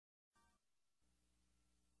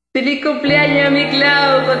Feliz cumpleaños, mi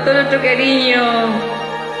Clau, con todo nuestro cariño.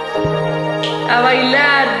 A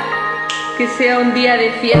bailar, que sea un día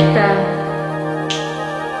de fiesta.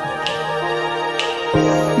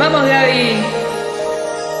 Vamos, Gaby.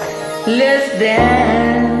 Let's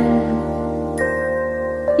dance,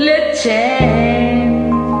 let's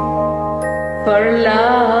change for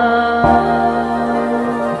love.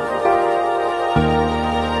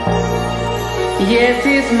 Yes,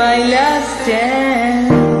 it's my last chance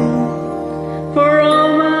for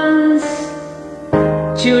romance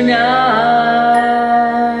tonight.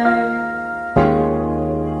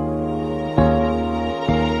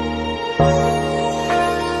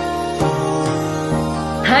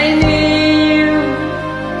 I need you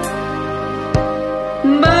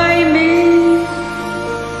by me,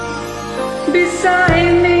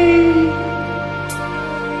 beside me,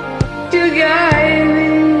 to guide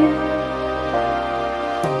me,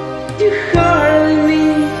 to hold me,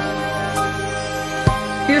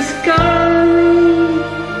 to scar me.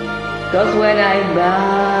 'Cause when I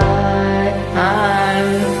buy, I'm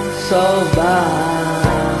so bad.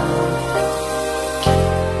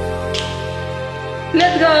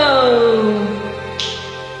 Let's go!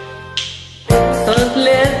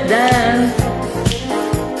 Let's dance,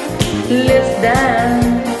 let's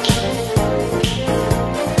dance,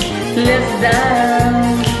 let's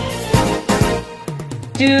dance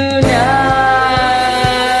tonight.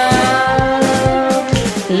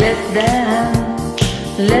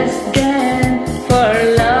 Let's dance for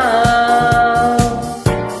love.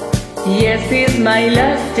 Yes, it's my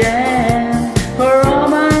last chance for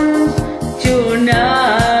romance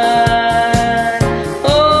tonight.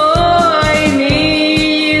 Oh, I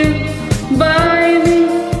need you by me,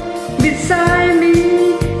 beside me,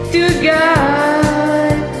 to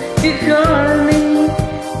guide, to hold me,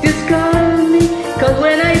 to scar me. 'Cause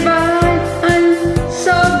when I buy, I'm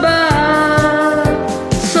so bad.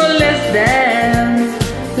 So let's dance,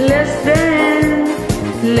 let's dance,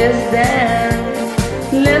 let's dance,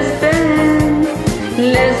 let's dance,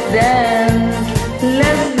 let's dance,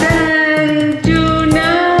 let's dance tonight.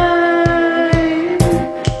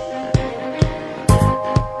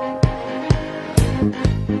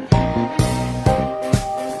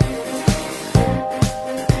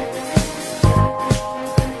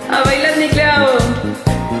 A bailar, mi Clau.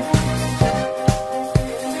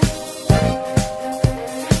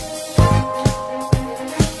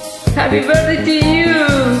 Happy birthday to you.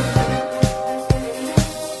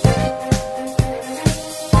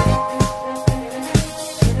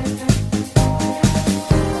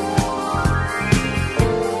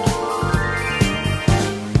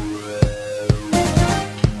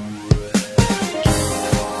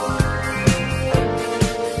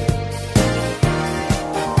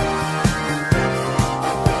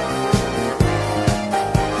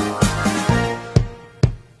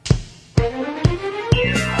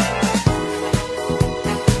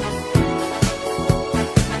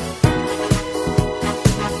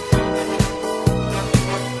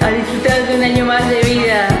 A disfrutar de un año más de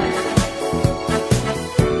vida.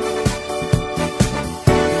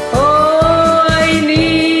 Oh, I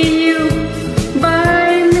need you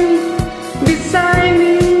by me, beside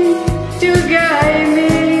me, to guide me,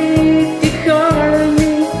 to hold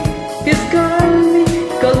me, to scar me.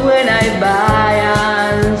 'Cause when I buy,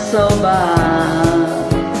 I'm so bad.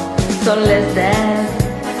 So let's dance,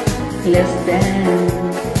 let's dance,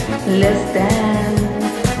 let's dance,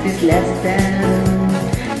 this let's dance.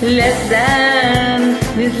 Let's dance,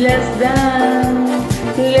 this let's dance,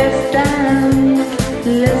 let's dance,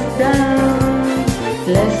 let's dance,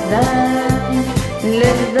 let's dance,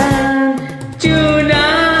 let's dance tonight.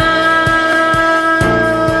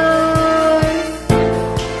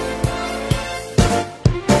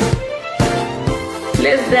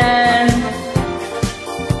 Let's dance.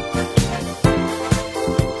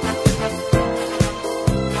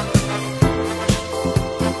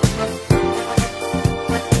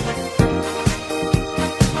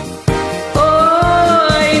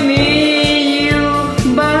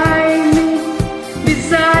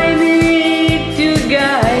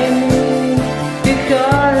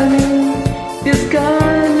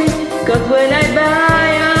 Cause when I buy